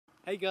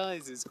Hey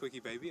guys, it's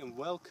QuickyBaby and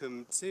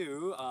welcome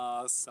to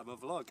our summer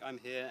vlog. I'm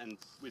here and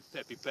with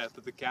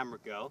PeppyPepper, the camera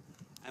girl,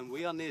 and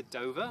we are near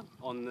Dover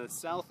on the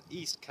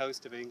southeast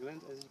coast of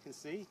England. As you can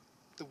see,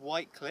 the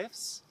white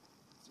cliffs.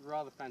 It's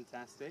rather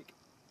fantastic.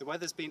 The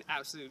weather's been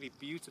absolutely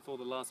beautiful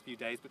the last few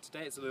days, but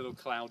today it's a little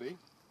cloudy,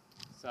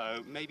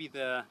 so maybe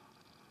the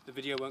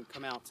video won't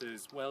come out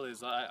as well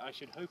as I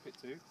should hope it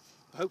to.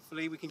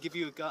 Hopefully we can give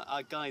you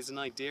guys an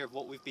idea of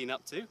what we've been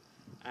up to,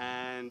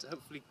 and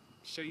hopefully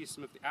show you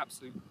some of the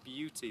absolute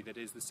beauty that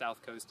is the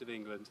south coast of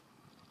England.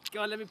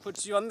 Go on, let me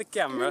put you on the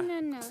camera.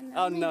 No.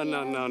 Oh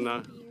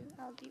no.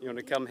 You Want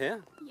to come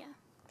here? Yeah.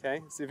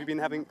 Okay. So have you been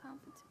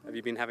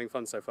having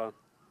fun so far?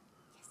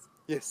 Yes.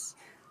 Yes.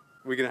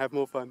 We're gonna have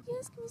more fun. You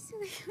ask me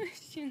silly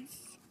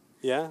questions.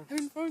 Yeah.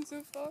 Having fun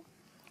so far?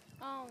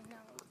 Oh no,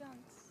 don't.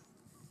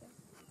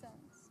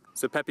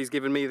 So Peppy's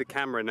given me the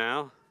camera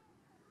now.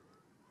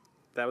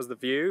 That was the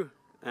view,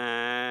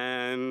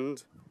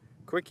 and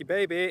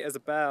QuickyBaby is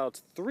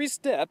about 3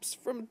 steps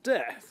from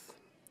death.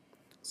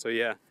 So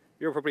yeah,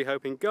 you're probably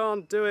hoping, go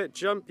on, do it,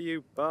 jump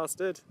you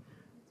bastard.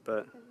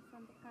 But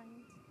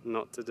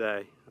not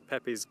today.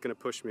 Peppy's gonna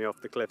push me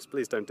off the cliffs.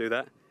 Please don't do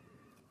that.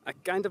 I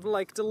kind of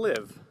like to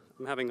live.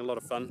 I'm having a lot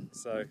of fun,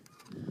 so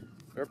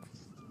herp.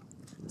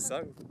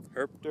 So,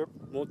 herp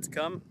derp, more to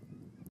come.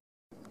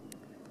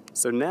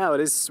 So now it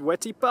is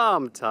sweaty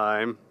palm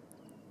time,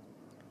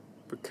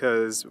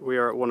 because we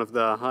are at one of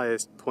the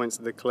highest points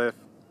of the cliff.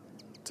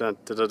 Dun,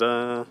 da, da,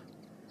 da.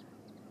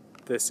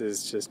 This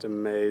is just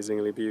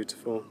amazingly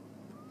beautiful.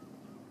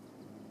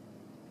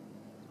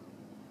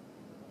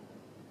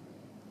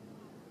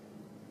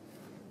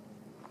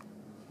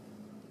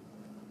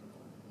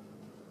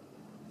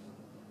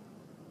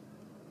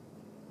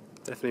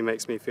 Definitely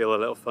makes me feel a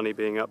little funny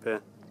being up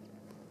here.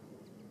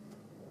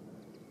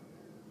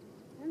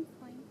 I'm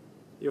fine.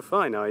 You're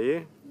fine, are you?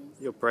 Yes.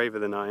 You're braver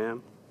than I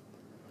am.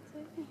 It's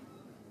okay.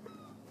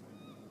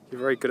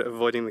 You're very good at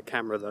avoiding the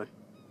camera though.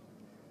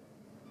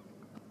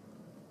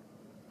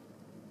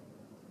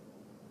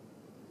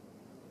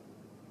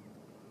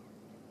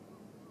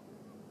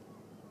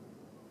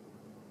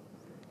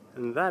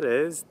 And that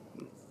is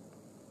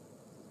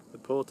the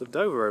port of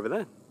Dover over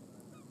there.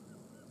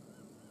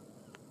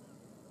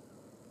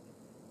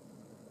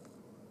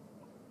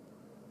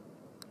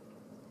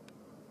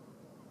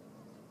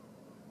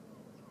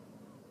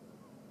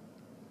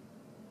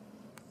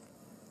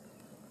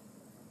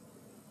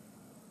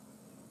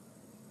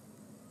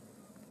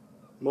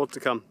 More to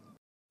come.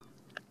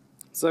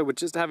 So we're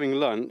just having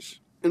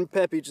lunch and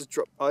Peppy just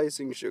dropped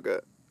icing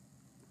sugar.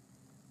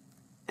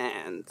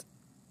 And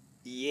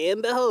yeah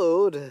and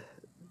behold,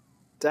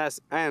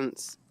 Das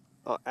ants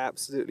are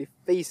absolutely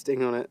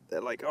feasting on it. They're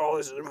like, oh,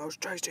 this is the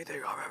most tasty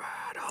thing I've ever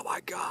had. Oh my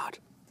god.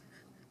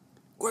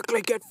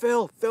 Quickly get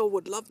Phil. Phil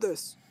would love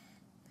this.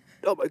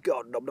 Oh my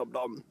god, nom nom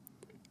nom.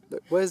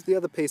 Look, where's the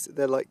other piece that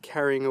they're like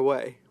carrying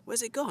away?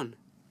 Where's it gone?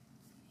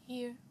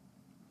 Here.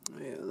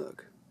 Oh yeah,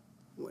 look.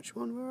 Which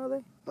one? Where are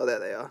they? Oh, there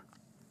they are.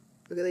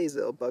 Look at these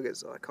little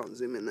buggers. Oh, I can't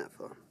zoom in that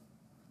far.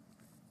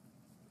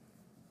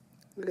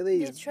 Look at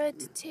these. They tried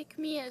to take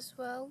me as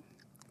well.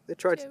 They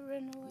tried to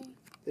run away.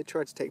 They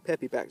tried to take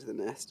Peppy back to the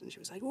nest, and she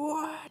was like,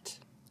 "What?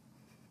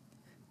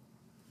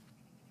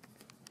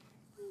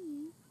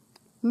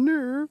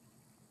 No."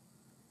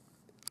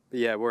 But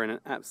yeah, we're in an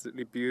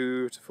absolutely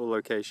beautiful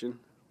location,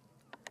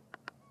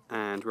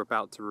 and we're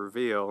about to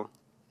reveal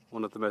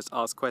one of the most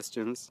asked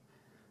questions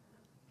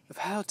of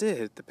how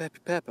did the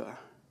PeppyPepper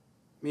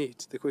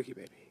meet the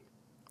QuickyBaby?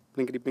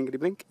 Blinkety blinkety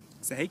blink.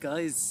 So hey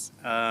guys,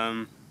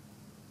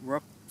 we're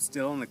up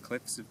still on the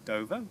cliffs of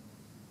Dover,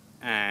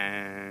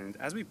 and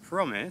as we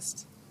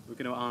promised, we're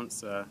going to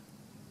answer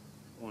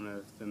one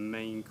of the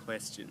main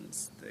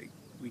questions that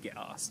we get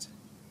asked,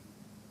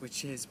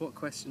 which is, what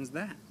question's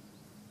that?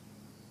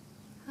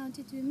 How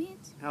did we meet?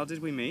 How did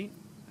we meet?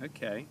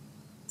 Okay,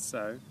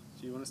 so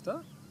do you want to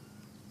start?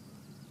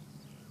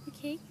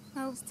 Okay,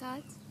 I'll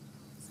start.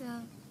 It's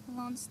a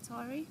long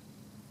story.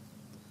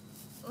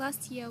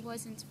 Last year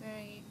wasn't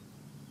very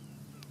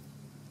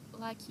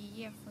lucky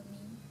year for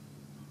me,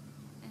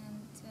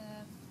 and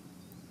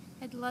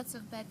had lots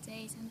of bad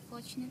days,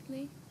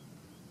 unfortunately.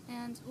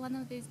 And one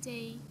of these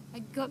days I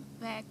got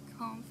back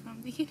home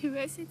from the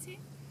university,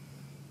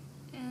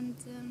 and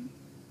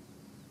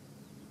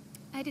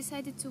I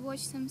decided to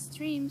watch some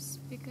streams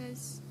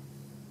because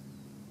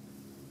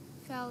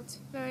I felt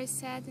very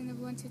sad and I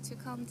wanted to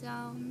calm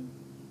down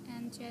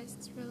and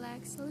just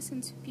relax,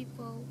 listen to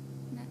people,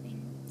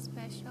 nothing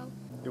special.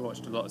 You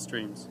watched a lot of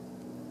streams.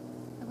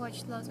 I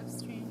watched lots of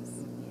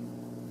streams,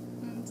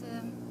 yeah. And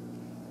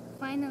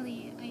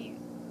finally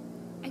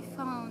I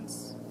found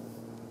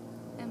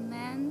a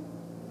man,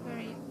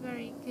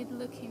 very good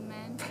looking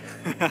man.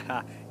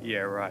 Yeah,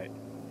 right.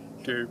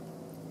 Dude.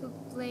 Who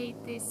played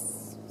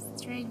this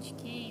strange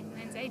game,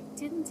 and I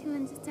didn't even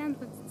understand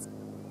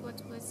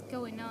what was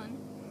going on.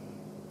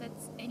 But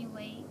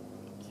anyway,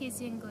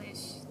 his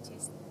English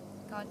just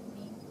got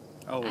me.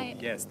 Oh,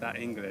 yes, that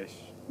English.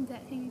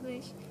 That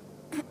English.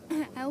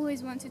 I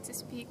always wanted to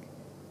speak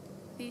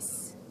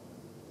this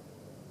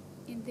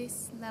in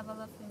this level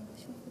of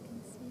English, if we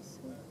can say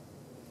so.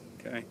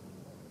 Okay.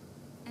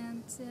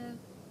 And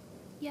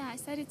yeah, I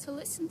started to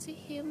listen to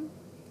him,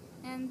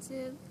 and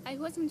I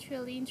wasn't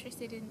really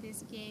interested in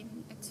this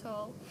game at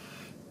all.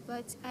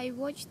 But I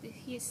watched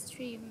his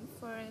stream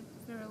for a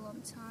very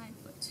long time,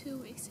 for 2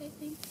 weeks I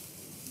think,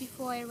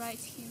 before I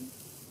wrote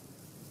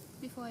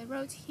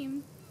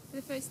him for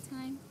the first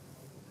time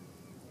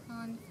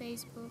on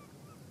Facebook.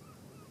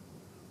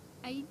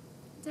 I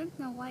don't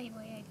know why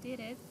I did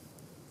it.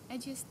 I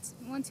just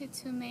wanted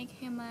to make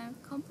him a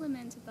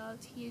compliment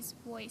about his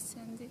voice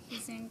and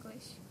his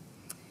English.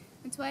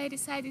 That's why I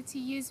decided to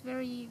use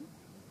very,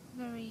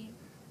 very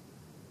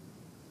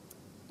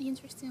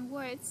interesting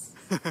words,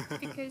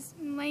 because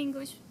my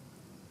English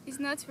is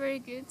not very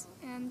good,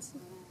 and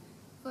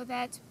for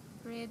that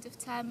period of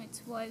time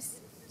it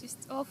was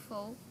just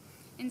awful.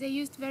 And I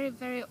used very,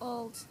 very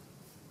old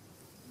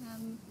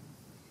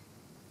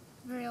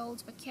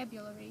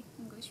vocabulary,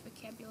 English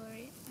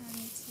vocabulary,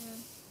 and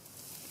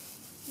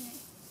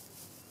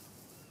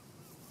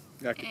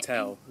yeah. I could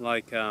tell.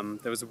 Like, there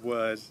was a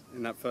word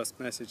in that first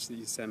message that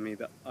you sent me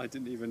that I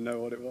didn't even know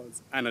what it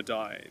was.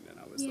 Anodyne. And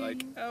I was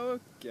like, oh,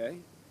 okay.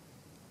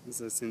 And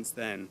so since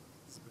then,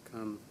 it's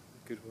become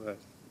a good word.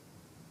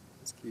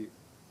 It's cute.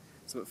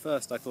 So at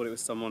first I thought it was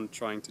someone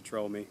trying to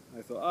troll me.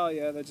 I thought, oh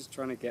yeah, they're just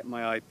trying to get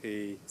my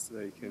IP so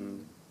they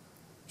can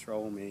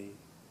troll me.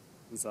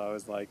 And so I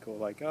was like,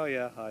 oh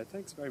yeah, hi,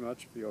 thanks very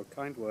much for your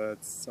kind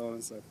words, so on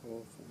and so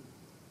forth. And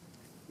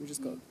we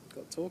just got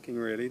talking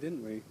really,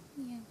 didn't we?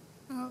 Yeah.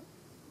 Well,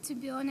 to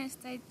be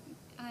honest,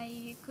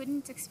 I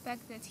couldn't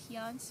expect that he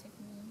answered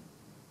me.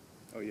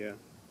 Oh yeah.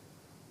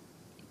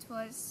 It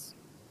was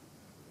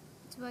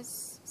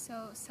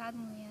so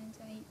suddenly, and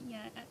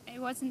I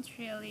wasn't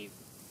really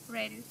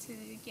ready to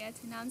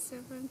get an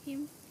answer from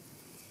him.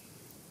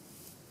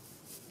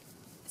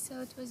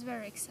 So it was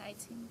very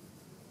exciting.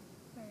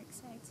 Very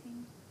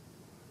exciting.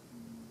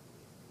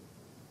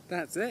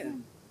 That's it?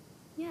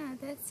 Yeah,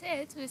 that's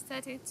it. We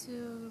started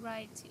to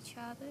write each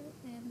other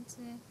and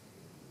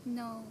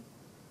know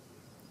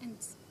and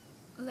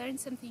learn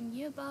something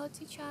new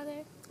about each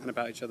other. And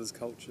about each other's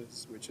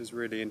cultures, which is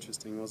really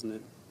interesting, wasn't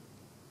it?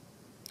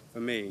 For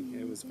me,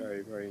 it was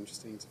very, very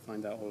interesting to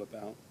find out all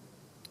about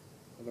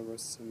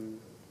Belarus and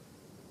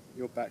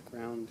your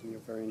background and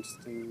your very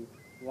interesting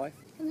life.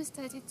 And we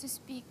started to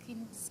speak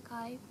in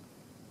Skype.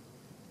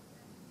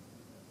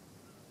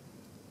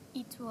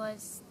 It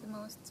was the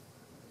most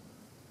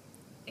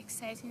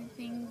exciting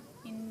thing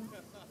in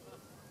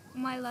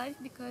my life,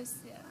 because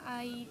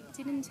I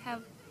didn't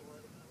have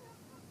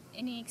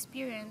any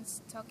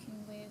experience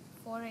talking with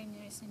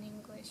foreigners in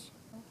English.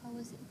 How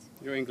was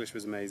it? Your English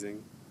was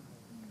amazing.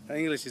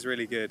 English is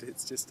really good.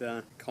 It's just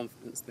a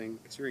confidence thing,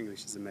 because your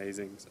English is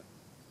amazing. So.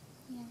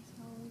 Yeah,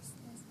 he always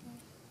says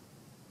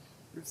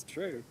that. It's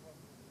true.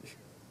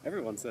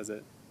 Everyone says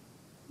it.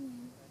 Yeah.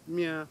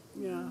 Meow,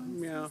 meow,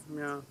 meow,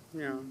 meow,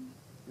 meow,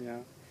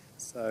 meow.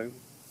 So,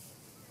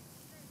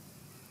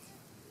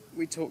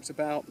 we talked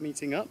about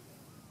meeting up,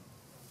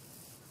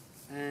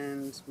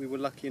 and we were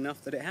lucky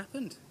enough that it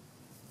happened.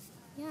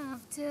 Yeah,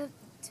 after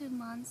 2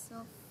 months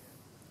of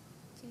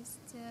just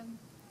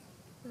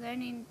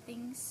learning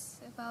things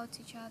about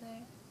each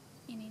other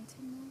in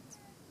internet,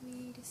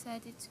 we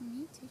decided to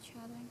meet each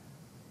other.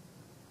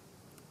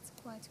 It's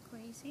quite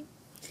crazy.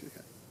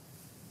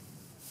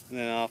 And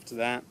then after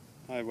that,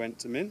 I went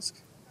to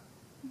Minsk.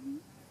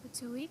 For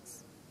 2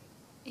 weeks.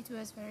 It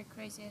was very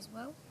crazy as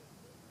well.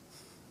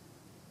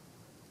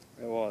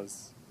 It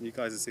was. You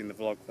guys have seen the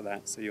vlog for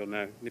that, so you'll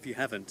know. And if you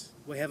haven't,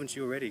 why haven't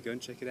you already? Go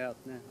and check it out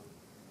now.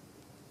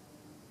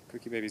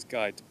 QuickyBaby's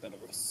Guide to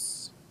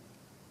Belarus.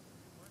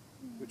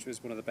 Which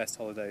was one of the best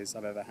holidays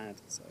I've ever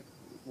had. So,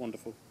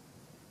 wonderful.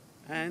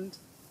 And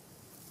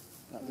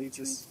that leads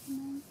us... Risky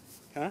man.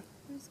 Huh?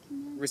 Risky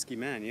man. Risky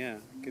man, yeah.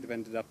 Could have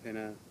ended up in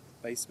a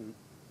basement.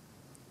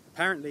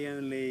 Apparently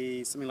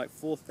only something like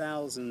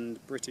 4,000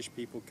 British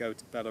people go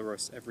to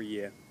Belarus every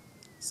year.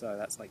 So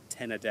that's like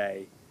 10 a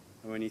day.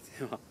 And when you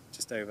think,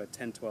 just over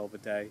 10, 12 a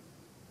day.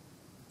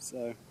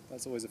 So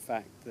that's always a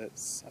fact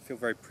that I feel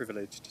very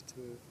privileged to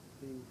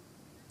have been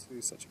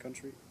to such a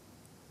country.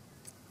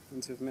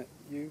 And to have met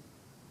you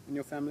and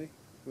your family,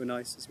 who were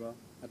nice as well.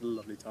 Had a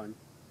lovely time.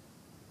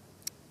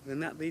 And then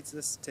that leads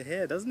us to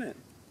here, doesn't it?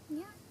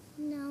 Yeah,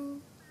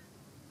 no.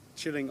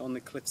 Chilling on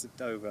the cliffs of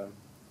Dover.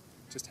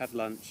 Just had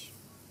lunch.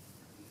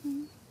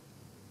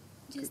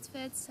 Just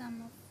fed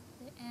some of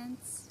the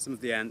ants. Some of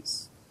the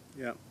ants,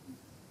 yeah.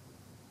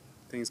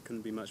 Things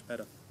couldn't be much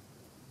better.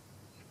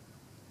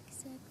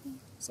 Exactly.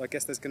 So I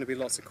guess there's going to be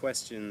lots of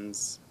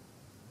questions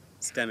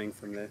stemming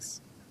from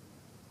this.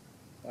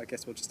 But I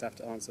guess we'll just have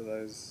to answer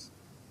those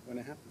when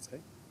it happens, eh?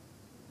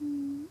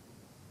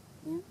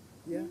 Yeah.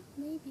 Yeah?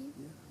 Maybe.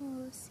 Yeah.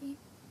 We'll see.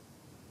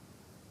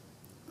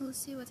 We'll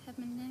see what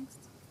happens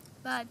next.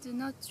 But do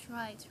not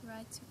try to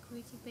write to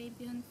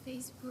QuickyBaby on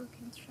Facebook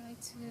and try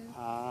to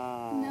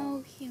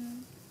know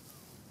him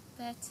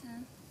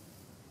better.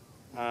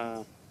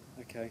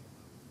 Okay.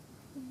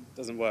 Yeah.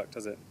 Doesn't work,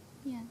 does it?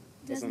 Yeah.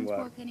 Doesn't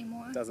work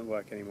anymore. Doesn't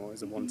work anymore.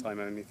 It's a one-time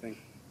only thing.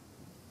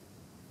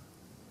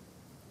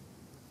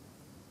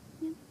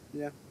 Yeah.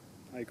 Yeah,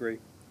 I agree.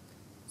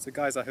 So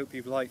guys, I hope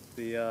you've liked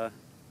the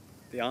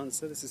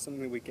answer. This is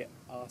something that we get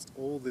asked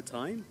all the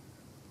time.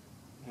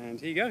 And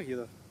here you go, you're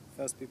the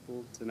first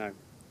people to know.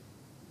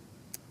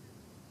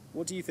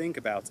 What do you think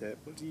about it?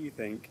 What do you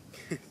think?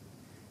 Do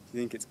you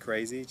think it's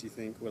crazy? Do you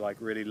think we're like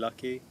really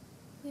lucky?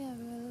 We are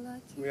really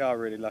lucky. We are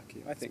really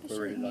lucky. I think Especially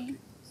we're really lucky.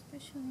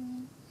 Especially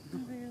me.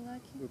 I'm very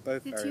lucky. We're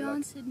both that very you lucky.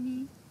 answered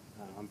me.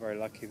 I'm very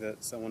lucky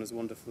that someone as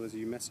wonderful as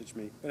you messaged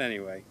me. But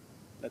anyway,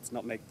 let's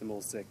not make them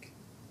all sick.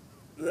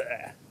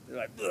 Blech. They're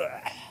like,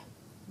 blech.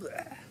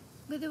 Blech.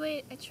 By the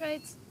way, I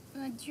tried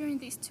during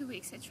these 2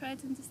 weeks. I tried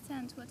to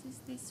understand what is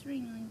this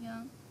ring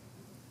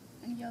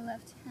on your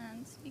left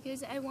hand,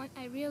 because I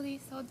really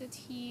thought that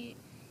he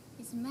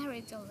is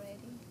married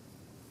already.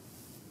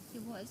 He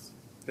was.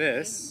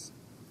 This,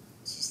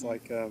 it's just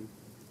like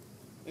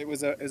it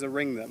was a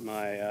ring that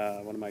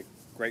my one of my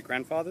great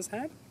grandfathers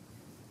had,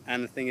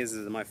 and the thing is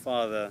that my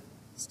father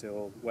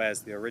still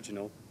wears the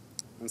original,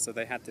 and so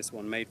they had this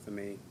one made for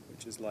me,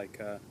 which is like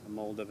a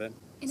mold of it.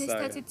 And so, I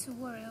started to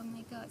worry. Oh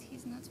my God,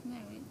 he's not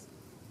married.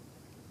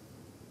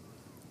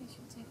 I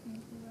should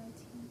definitely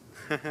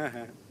write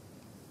him.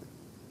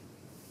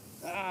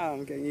 Ah,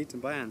 I'm getting eaten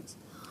by ants.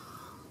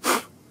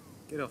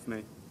 Get off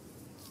me.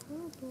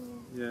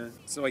 Horrible. Yeah.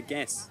 So I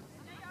guess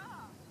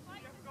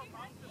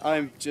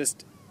I'm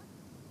just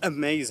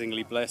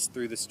amazingly blessed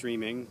through the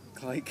streaming.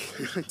 Like,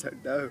 I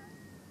don't know.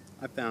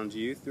 I found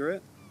you through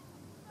it.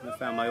 And I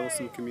found my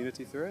awesome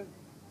community through it.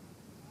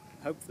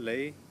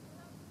 Hopefully,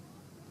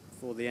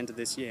 before the end of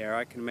this year,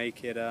 I can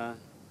make it a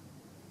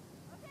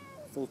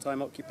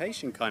full-time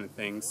occupation kind of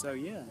thing. So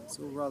yeah, it's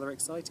all rather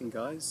exciting,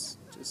 guys.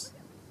 Just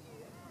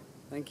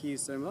thank you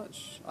so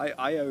much.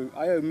 I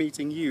owe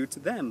meeting you to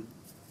them.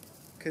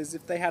 Because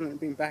if they hadn't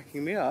been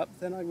backing me up,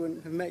 then I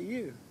wouldn't have met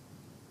you.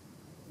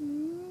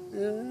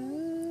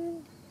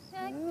 Well,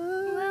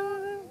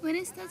 when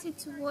I started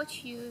to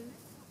watch you,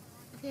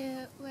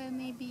 there were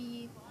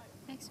maybe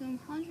maximum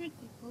 100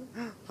 people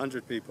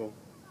 100 people.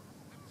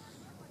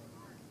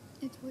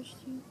 that watched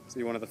you. So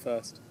you're one of the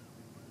first.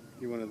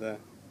 You're one of the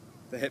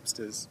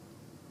hipsters.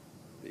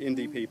 The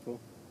indie people.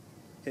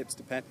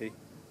 Hipster Peppy.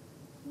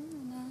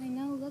 Yeah, I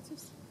know lots of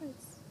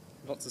secrets.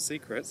 Lots of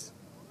secrets.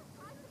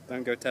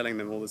 Don't go telling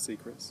them all the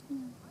secrets.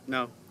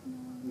 No.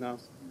 No.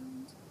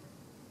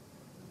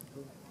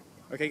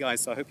 Okay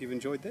guys, so I hope you've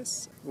enjoyed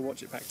this. We'll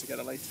watch it back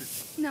together later.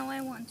 No,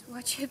 I want to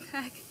watch it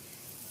back.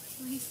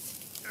 Please.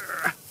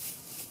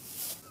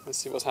 Let's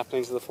see what's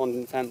happening to the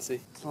fondant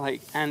fancy. It's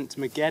like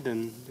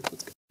Ant-Mageddon. Look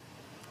what's going on.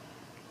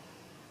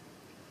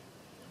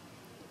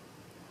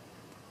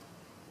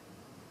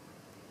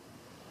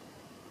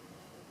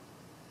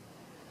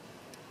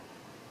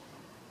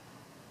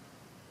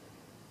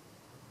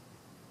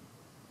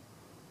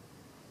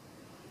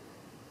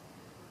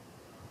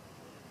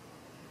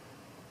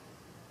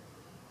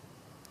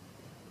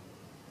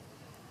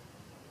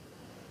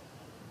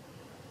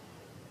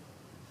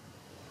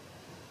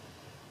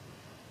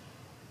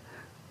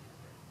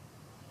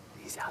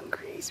 He's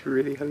hungry, he's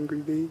really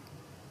hungry, bee.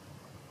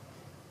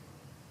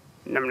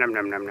 Num num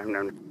num num num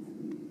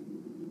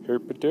num.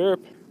 Herp-a-derp.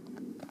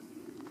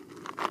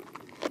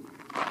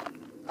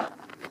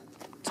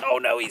 Oh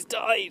no, he's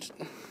died!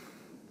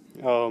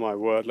 Oh my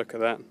word, look at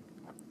that.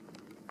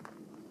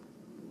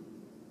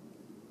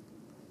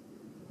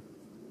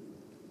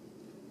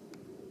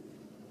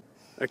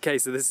 Okay,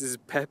 so this is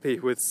Peppy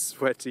with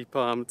sweaty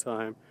palm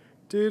time.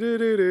 Do do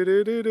do do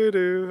do do do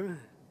do.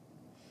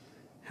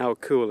 How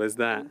cool is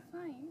that? I'm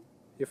fine.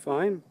 You're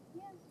fine?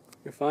 Yeah.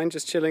 You're fine,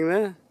 just chilling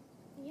there?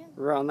 Yeah.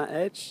 Right on that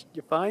edge?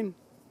 You're fine?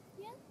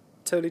 Yeah.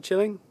 Totally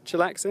chilling?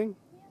 Chillaxing?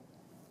 Yeah.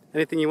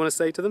 Anything you want to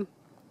say to them?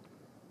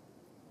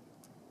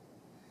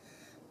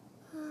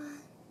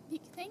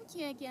 Big thank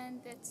you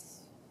again that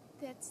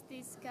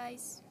these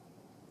guys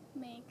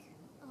make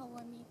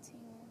our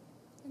meeting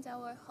and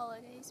our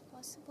holidays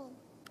possible.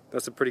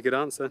 That's a pretty good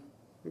answer.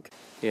 Okay.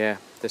 Yeah,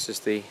 this is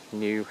the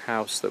new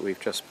house that we've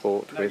just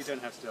bought No, you with.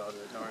 don't have to do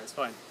it, don't worry, it's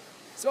fine.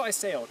 So I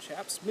say, old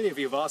chaps, many of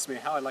you have asked me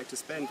how I like to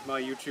spend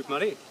my YouTube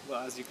money.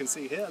 Well, as you can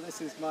see here,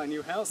 this is my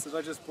new house that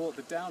I just bought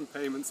the down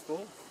payments for.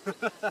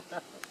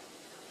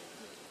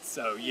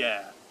 So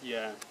yeah.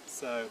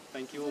 So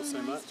thank you all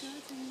so much.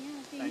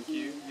 Thank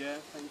you. Yeah,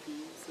 thank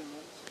you so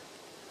much.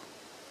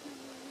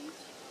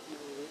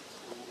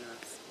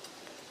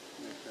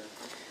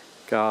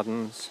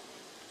 Gardens.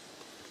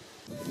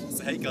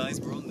 So hey guys,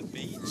 we're on the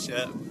beach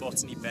at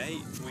Botany Bay.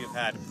 We've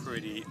had a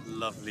pretty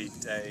lovely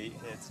day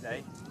here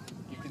today.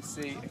 You can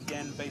see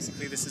again,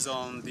 basically this is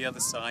on the other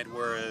side,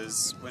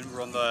 whereas when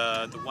we're on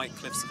the White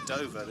Cliffs of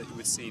Dover that you would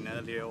have seen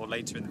earlier or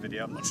later in the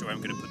video, I'm not sure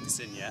I'm going to put this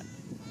in yet,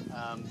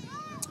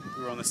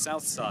 we were on the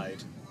south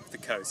side of the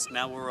coast.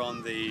 Now we're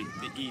on the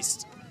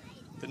east,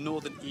 the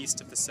northern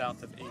east of the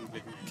south of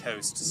England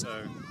coast.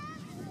 So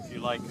if you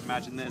like,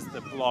 imagine there's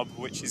the blob,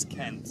 which is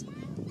Kent,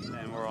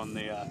 and we're on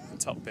the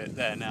top bit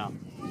there now.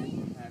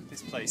 And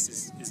This place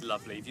is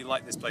lovely. If you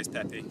like this place,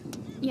 Peppy.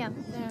 Yeah,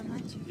 very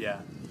much. Yeah.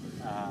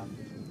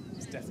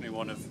 It's definitely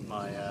one of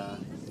my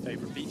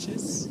favourite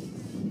beaches.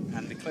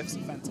 And the cliffs are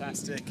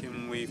fantastic,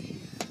 and we've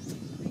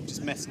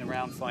just messing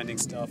around finding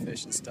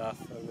starfish and stuff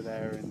over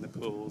there in the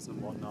pools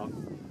and whatnot.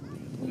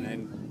 And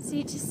then, So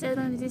you just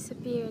suddenly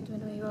disappeared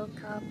when we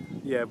woke up.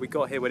 yeah, we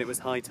got here when it was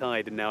high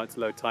tide and now it's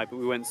low tide, but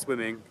we went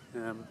swimming,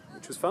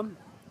 which was fun.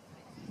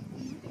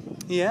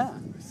 Yeah.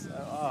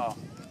 So,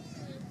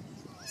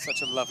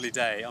 such a lovely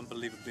day,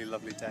 unbelievably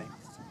lovely day.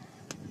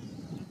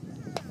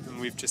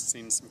 And we've just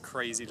seen some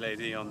crazy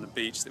lady on the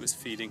beach that was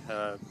feeding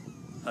her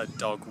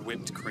dog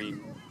whipped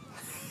cream.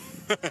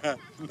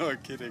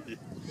 Not kidding you.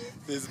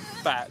 This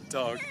fat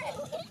dog.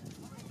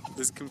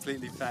 This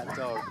completely fat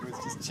dog was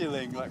just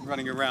chilling, like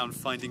running around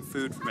finding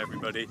food from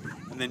everybody,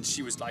 and then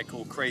she was like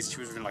all crazy. She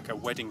was wearing like a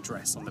wedding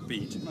dress on the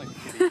beach. I'm not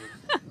kidding you.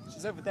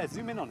 She's over there.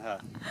 Zoom in on her.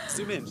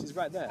 Zoom in. She's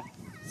right there.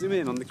 Zoom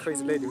in on the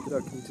crazy lady with the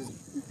dog. Can you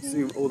just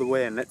zoom all the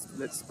way in? Let's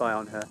spy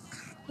on her.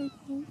 Okay.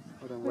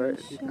 Hold on. Where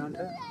you found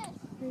her?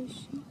 Where is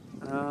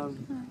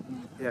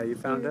she? Yeah, you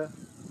found her.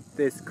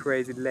 This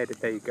crazy lady.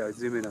 There you go.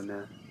 Zoom in on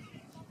her.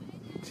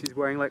 She's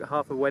wearing like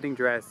half a wedding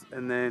dress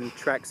and then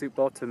tracksuit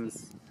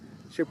bottoms.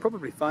 She'll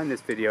probably find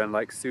this video and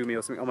like sue me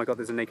or something. Oh my god,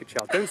 there's a naked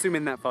child. Don't zoom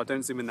in that far,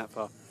 don't zoom in that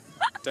far.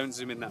 Don't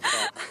zoom in that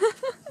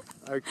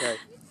far. Okay.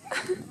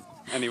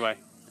 Anyway.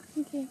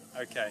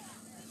 Okay.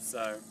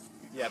 So,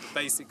 yeah, but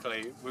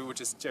basically we were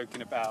just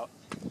joking about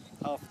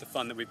half the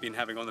fun that we've been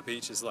having on the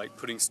beach is like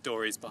putting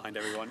stories behind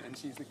everyone, and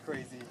she's the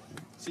crazy,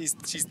 she's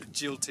the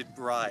jilted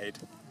bride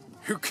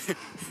who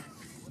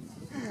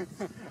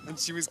and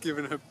she was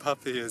given her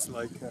puppy as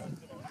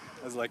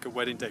like a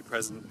wedding day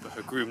present, but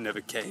her groom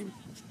never came.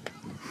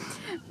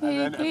 And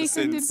then ever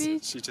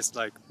since, she just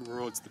like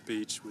marauders the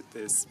beach with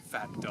this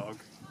fat dog.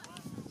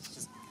 She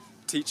just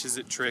teaches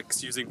it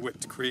tricks using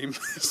whipped cream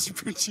she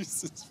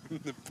produces from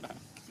the back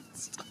and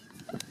stuff.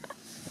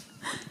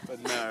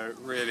 But no,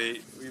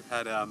 really, we've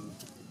had a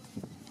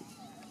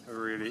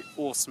really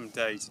awesome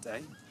day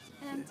today.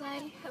 And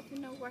I have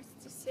no words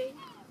to say,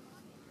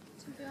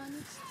 to be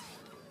honest.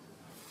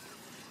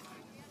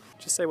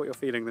 Just say what you're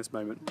feeling this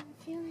moment.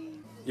 I'm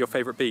feeling... Your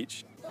favourite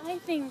beach? I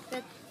think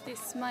that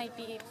this might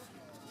be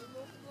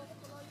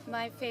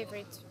my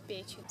favorite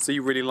beach. So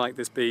you really like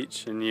this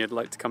beach and you'd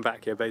like to come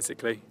back here,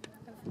 basically?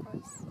 Of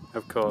course.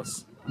 Of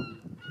course.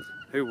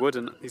 Who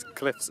wouldn't? These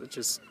cliffs are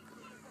just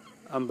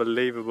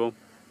unbelievable.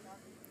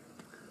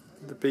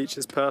 The beach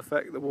is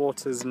perfect, the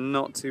water's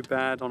not too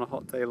bad on a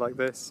hot day like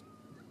this.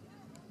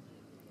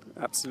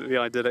 Absolutely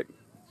idyllic.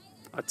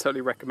 I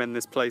totally recommend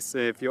this place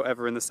if you're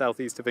ever in the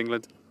southeast of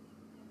England.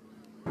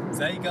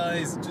 So hey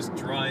guys, just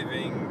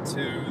driving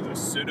to the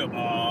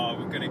cinema.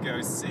 We're gonna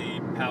go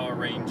see Power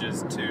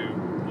Rangers 2,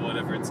 or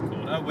whatever it's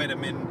called. Oh wait, I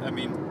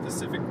mean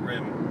Pacific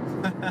Rim.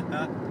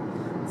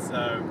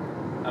 So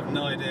I have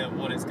no idea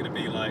what it's gonna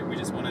be like. We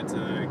just wanted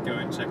to go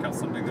and check out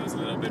something that was a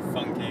little bit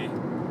funky.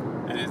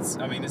 And it's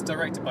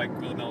directed by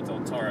Guillermo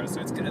del Toro,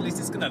 so at least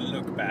it's gonna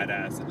look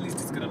badass. At least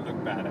it's gonna look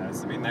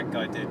badass. I mean, that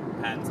guy did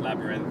Pan's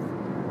Labyrinth,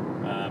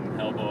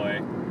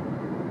 Hellboy,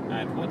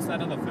 and what's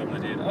that other film I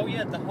did? Oh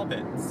yeah, The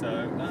Hobbit.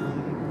 So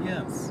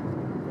yes,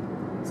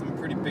 some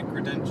pretty big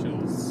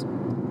credentials.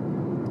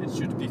 It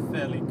should be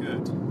fairly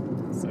good.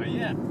 So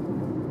yeah,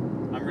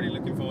 I'm really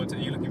looking forward to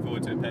it. Are you looking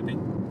forward to it, Peppy?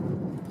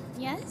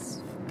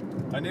 Yes?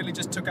 I nearly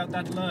just took out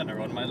that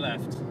learner on my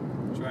left,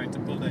 trying to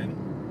pull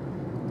in.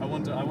 I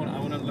want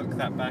to look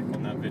that back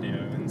on that video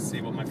and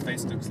see what my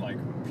face looks like.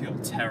 Pure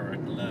terror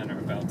at learner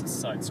about to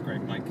side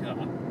scrape my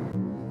car.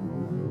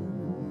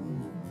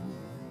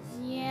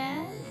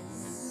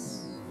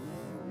 Yes.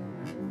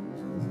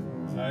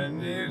 I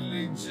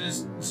nearly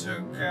just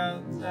took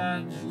out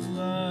that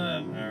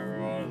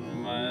learner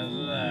on my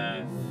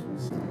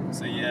left.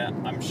 So yeah,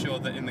 I'm sure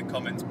that in the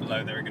comments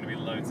below there are going to be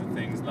loads of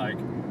things like,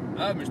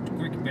 oh, Mr.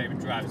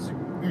 QuickyBaby drives a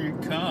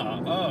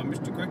car. Oh,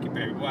 Mr.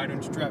 QuickyBaby, why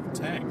don't you drive a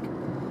tank?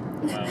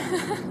 Well,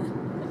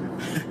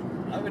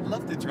 I would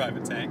love to drive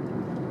a tank.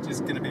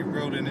 Just going to be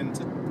rolling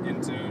into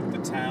the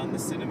town, the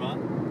cinema,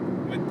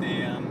 with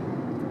the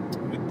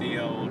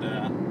old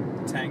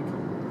tank.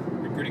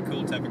 It'd be pretty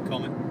cool to have a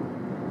Comet.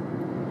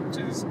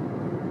 Just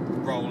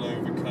roll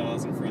over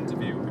cars in front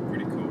of you. Would be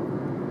pretty cool.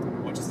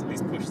 Or just at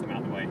least push them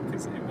out of the way,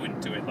 because it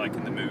wouldn't do it like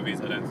in the movies,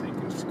 I don't think,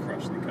 and just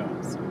crush the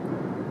cars. So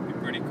it'd be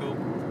pretty cool.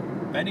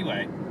 But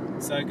anyway,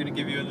 so I'm going to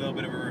give you a little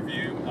bit of a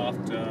review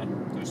after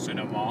the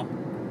cinema.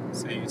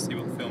 So you see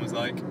what the film is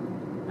like,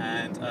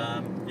 and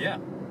yeah,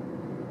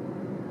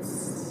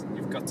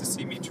 you've got to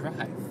see me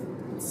drive.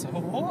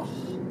 So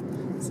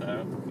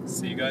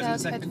see you guys in a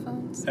second.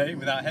 Headphones. Hey,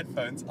 without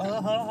headphones.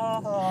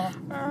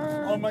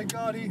 Oh my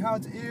god, he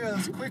has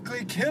ears.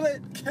 Quickly, kill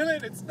it,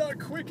 it's not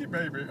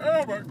QuickyBaby.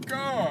 Oh my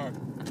god.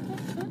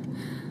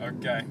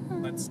 Okay,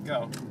 let's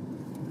go.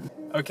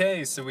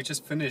 Okay, so we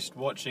just finished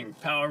watching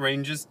Power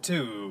Rangers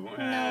 2.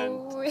 And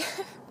No, we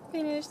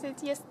finished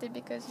it yesterday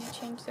because you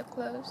changed your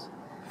clothes.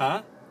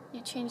 huh?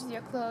 You changed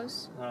your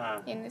clothes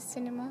in the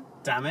cinema.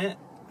 Damn it.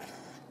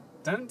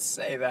 Don't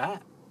say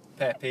that,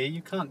 Peppy.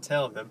 You can't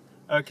tell them.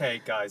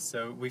 Okay, guys,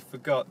 so we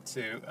forgot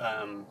to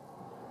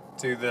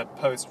do the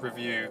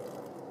post-review.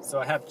 So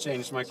I have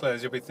changed my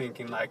clothes. You'll be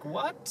thinking like,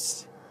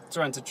 what?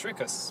 Trying to trick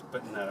us,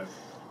 but no.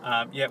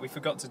 Yeah, we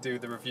forgot to do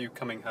the review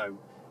coming home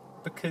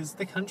because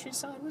the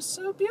countryside was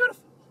so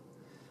beautiful.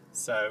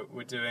 So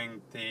we're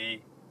doing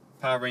the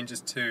Power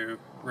Rangers 2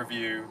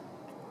 review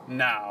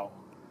now.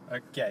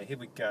 Okay, here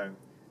we go.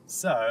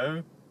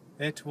 So,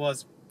 it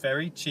was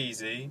very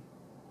cheesy.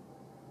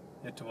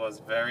 It was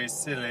very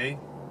silly.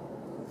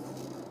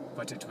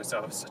 But it was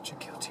such a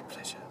guilty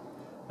pleasure.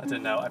 I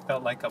don't know, I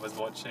felt like I was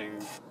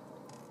watching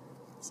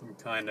some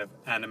kind of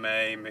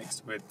anime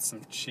mixed with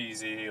some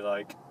cheesy,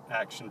 like,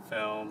 action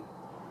film.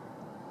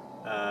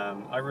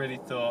 I really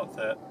thought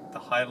that the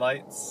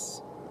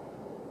highlights...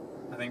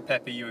 I think,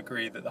 Peppy, you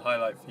agree that the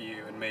highlight for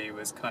you and me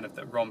was kind of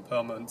that Ron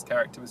Perlman's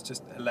character was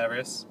just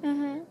hilarious.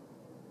 Mm-hmm.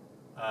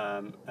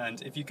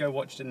 And if you go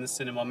watch it in the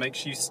cinema, make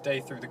sure you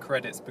stay through the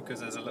credits because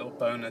there's a little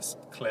bonus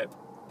clip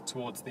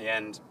towards the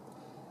end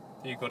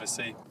that you've got to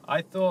see.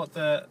 I thought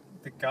that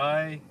the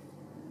guy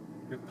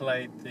who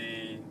played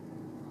the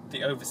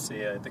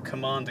overseer, the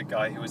commander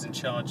guy who was in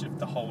charge of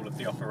the whole of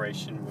the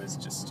operation was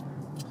just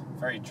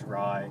very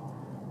dry,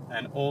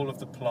 and all of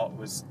the plot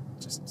was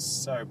just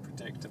so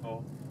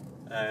predictable.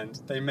 And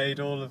they made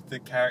all of the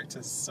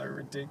characters so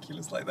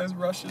ridiculous, like those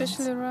Russians.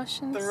 Especially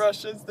Russians. The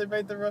Russians, they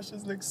made the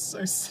Russians look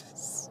so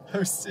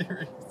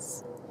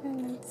serious.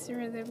 And it's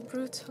really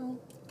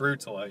brutal.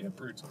 Brutal, oh yeah,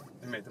 brutal.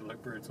 They made them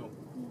look brutal.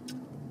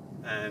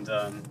 Mm-hmm. And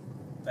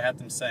they had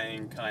them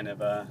saying kind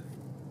of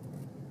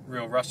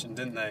real Russian,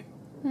 didn't they?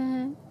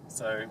 Mm-hmm.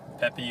 So,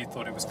 Peppy, you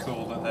thought it was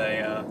cool that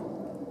they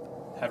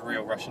had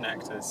real Russian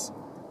actors.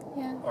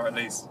 Yeah. Or at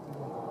least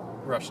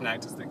Russian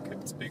actors that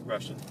could speak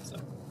Russian,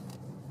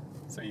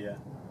 So yeah,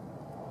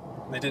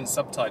 they didn't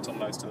subtitle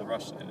most of the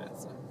Russian in it,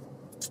 so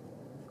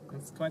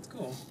it's quite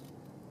cool.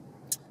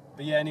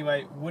 But yeah,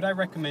 anyway, would I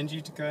recommend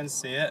you to go and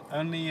see it?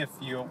 Only if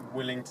you're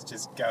willing to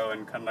just go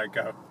and kind of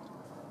go,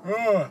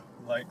 oh,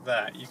 like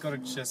that. You've got to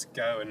just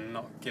go and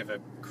not give a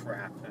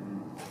crap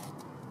and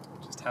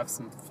just have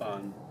some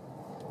fun.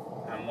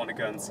 And want to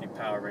go and see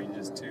Power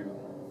Rangers 2.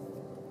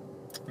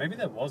 Maybe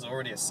there was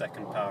already a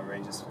second Power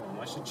Rangers film.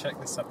 I should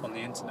check this up on the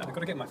internet. I've got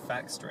to get my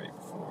facts straight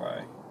before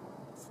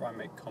I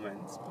make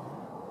comments,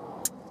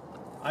 but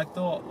I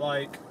thought,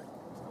 like,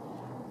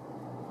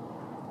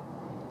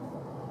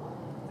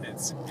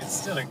 it's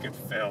still a good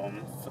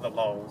film for the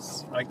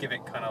lols. I give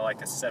it kind of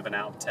like a 7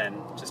 out of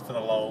 10 just for the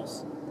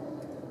lols.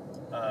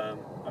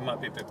 I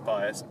might be a bit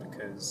biased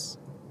because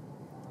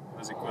it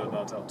was a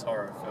Guillermo del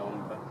Toro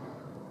film, but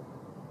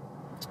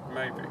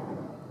maybe.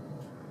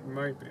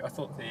 I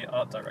thought the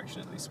art direction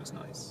at least was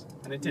nice,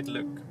 and it did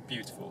look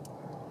beautiful.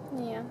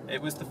 Yeah.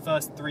 It was the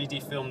first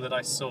 3D film that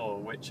I saw,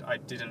 which I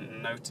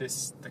didn't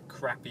notice the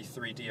crappy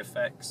 3D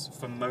effects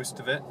for most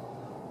of it.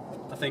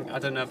 I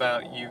don't know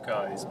about you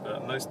guys,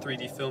 but most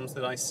 3D films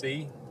that I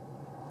see,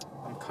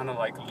 I'm kind of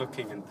like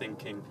looking and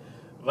thinking,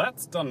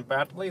 that's done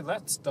badly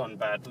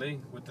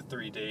with the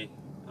 3D.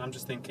 And I'm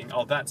just thinking,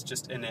 oh, that's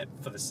just in it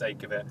for the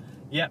sake of it.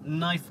 Yep,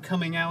 knife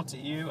coming out at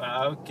you.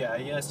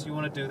 Okay, yes, you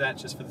want to do that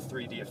just for the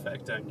 3D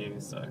effect, don't you?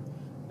 So,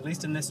 at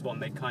least in this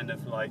one, they kind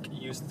of like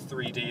use the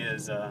 3D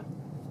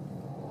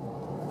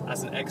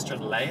as an extra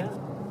layer.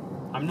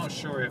 I'm not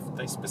sure if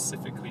they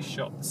specifically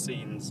shot the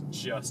scenes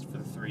just for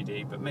the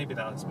 3D, but maybe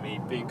that's me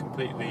being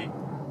completely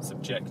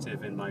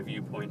subjective in my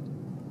viewpoint.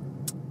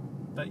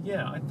 But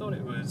yeah, I thought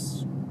it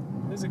was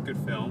a good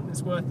film.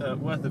 It's worth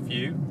a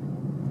view.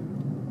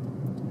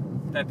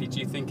 Peppy, do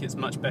you think it's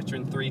much better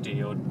in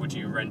 3D, or would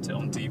you rent it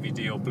on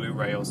DVD or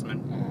Blu-ray or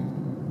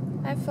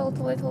something? I felt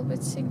a little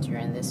bit sick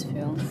during this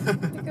film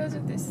because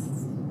of this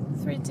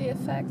 3D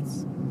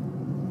effects.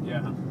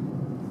 Yeah.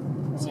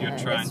 So Yeah,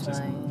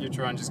 you're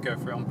trying just go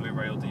for it on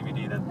Blu-ray or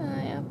DVD then?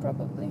 Yeah,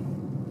 probably.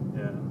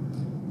 Yeah.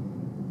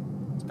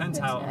 Depends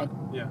But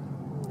how. Yeah.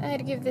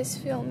 I'd give this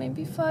film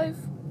maybe 5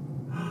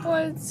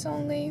 points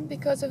only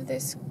because of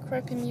this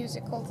crappy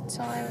music all the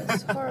time.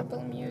 It's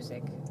horrible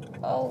music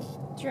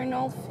during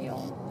all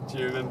film. Do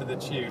you remember the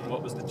tune?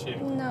 What was the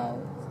tune?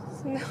 No.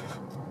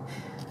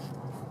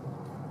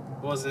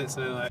 Wasn't it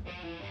something like?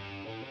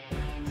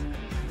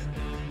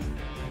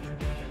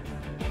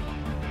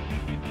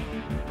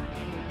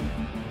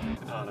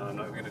 Oh no, I'm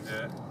not going to do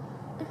it.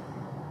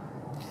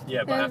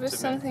 Yeah, but I It have was to.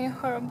 something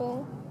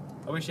horrible.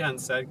 I wish you hadn't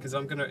said, because if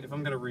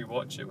I'm gonna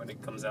rewatch it when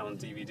it comes out on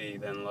DVD,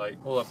 then like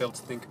all I'll be able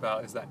to think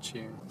about is that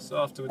tune. So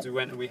afterwards we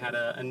went and we had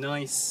a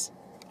nice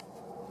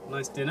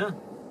dinner,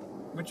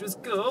 which was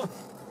cool.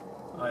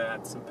 I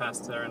had some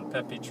pasta and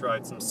Peppy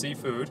tried some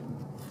seafood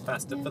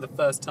pasta for the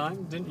first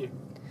time, didn't you?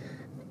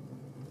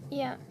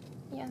 Yeah,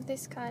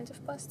 this kind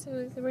of pasta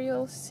with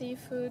real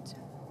seafood.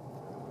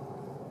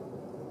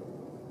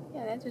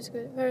 Yeah, that was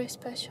good. Very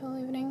special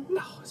evening.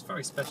 No, it's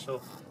very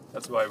special.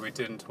 That's why we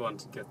didn't want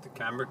to get the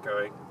camera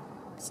going.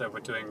 So we're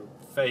doing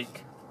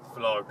fake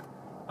vlog.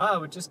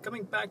 We're just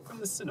coming back from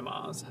the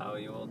cinemas. How are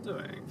you all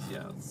doing?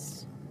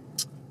 Yes.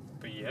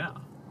 But yeah.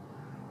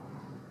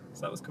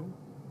 So that was cool.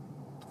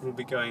 We'll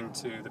be going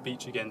to the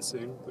beach again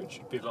soon, which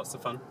should be lots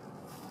of fun.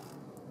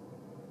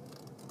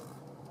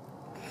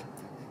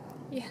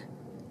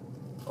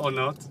 Or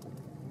not?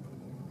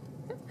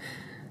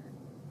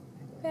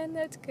 We're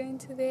not going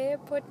to the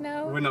airport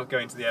now. We're not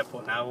going to the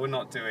airport now. We're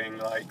not doing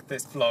like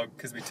this vlog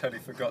because we totally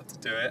forgot to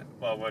do it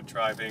while we're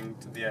driving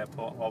to the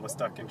airport while we're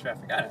stuck in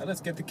traffic.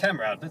 Let's get the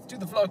camera out. Let's do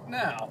the vlog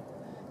now.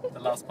 The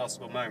last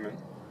possible moment.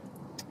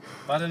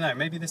 But I don't know,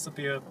 maybe this will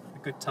be a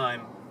good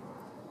time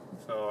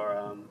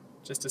for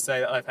just to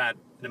say that I've had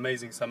an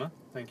amazing summer.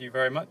 Thank you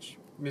very much,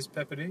 Miss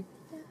Pepperdee.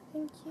 Yeah,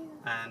 thank you.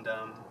 And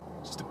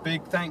just a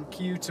big thank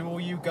you to all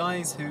you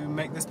guys who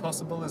make this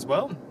possible as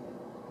well.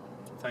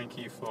 Thank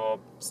you for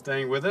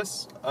staying with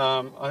us.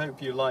 I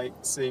hope you like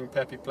seeing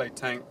Peppy play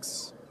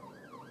tanks.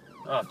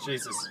 Oh,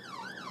 Jesus.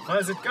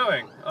 Where's it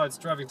going? Oh, it's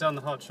driving down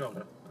the hard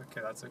shoulder.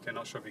 Okay, that's okay.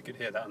 Not sure if you could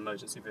hear that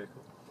emergency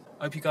vehicle.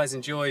 I hope you guys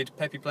enjoyed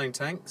Peppy playing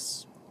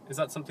tanks. Is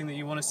that something that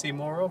you want to see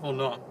more of or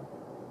not?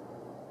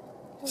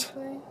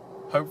 Hopefully.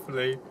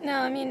 Hopefully. No,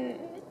 I mean,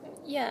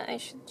 yeah, I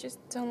should just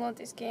download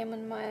this game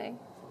on my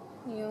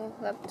new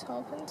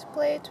laptop and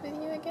play it with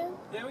you again.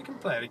 Yeah, we can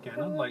play it again.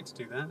 I'd like to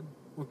do that.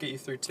 We'll get you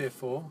through Tier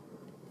 4.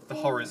 The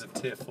horrors of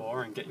Tier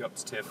 4 and get you up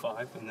to Tier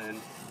 5 and then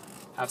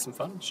have some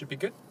fun. Should be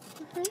good.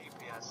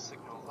 GPS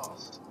signal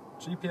lost.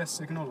 GPS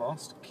signal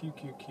lost.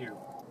 QQQ.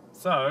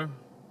 So,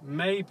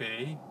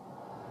 maybe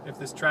if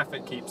this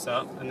traffic keeps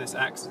up and this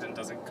accident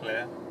doesn't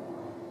clear,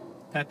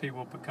 Peppy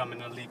will become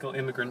an illegal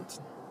immigrant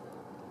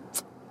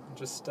and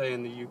just stay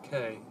in the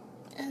UK.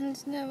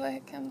 And never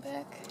come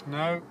back.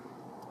 No,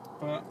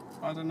 but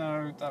I don't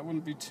know, that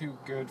wouldn't be too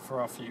good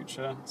for our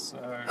future,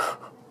 so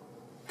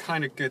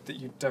kind of good that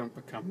you don't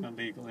become an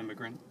illegal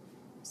immigrant.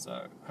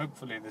 So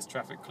hopefully this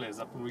traffic clears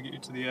up and we get you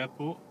to the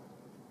airport.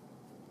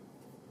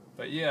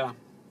 But yeah,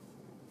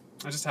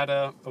 I just had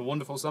a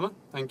wonderful summer.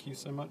 Thank you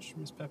so much,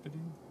 Miss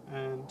Pepperdine,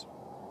 and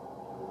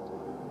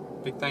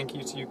big thank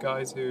you to you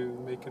guys who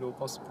make it all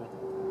possible.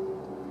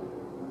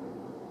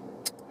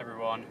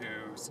 Everyone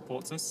who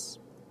supports us,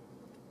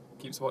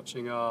 keeps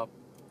watching our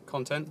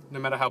content, no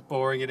matter how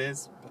boring it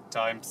is. At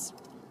times,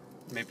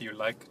 maybe you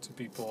like to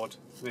be bored.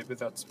 Maybe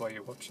that's why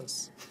you watch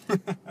us.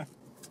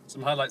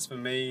 Some highlights for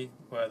me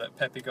were that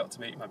Peppy got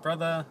to meet my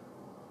brother.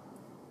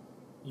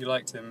 You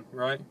liked him,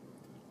 right?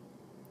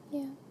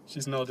 Yeah.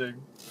 She's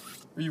nodding.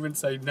 You wouldn't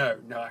say no.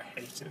 No, I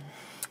hate him.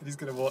 He's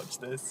gonna watch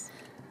this.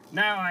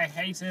 No, I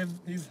hate him.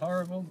 He's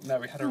horrible. No,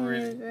 we had a You're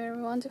really... a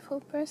very wonderful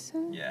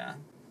person. Yeah.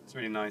 It's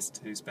really nice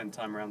to spend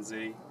time around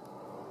Z.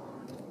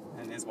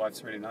 And his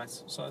wife's really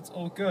nice. So it's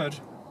all good.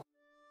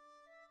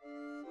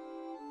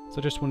 So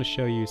I just want to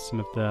show you some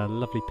of the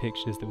lovely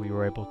pictures that we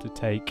were able to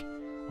take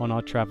on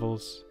our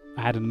travels.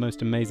 I had the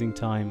most amazing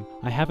time.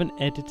 I haven't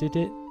edited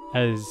it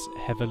as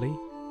heavily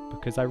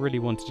because I really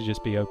wanted to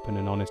just be open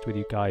and honest with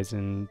you guys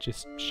and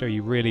just show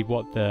you really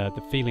what the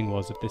feeling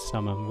was of this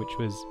summer, which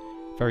was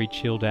very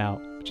chilled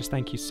out. Just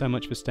thank you so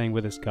much for staying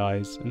with us,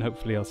 guys, and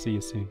hopefully I'll see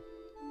you soon.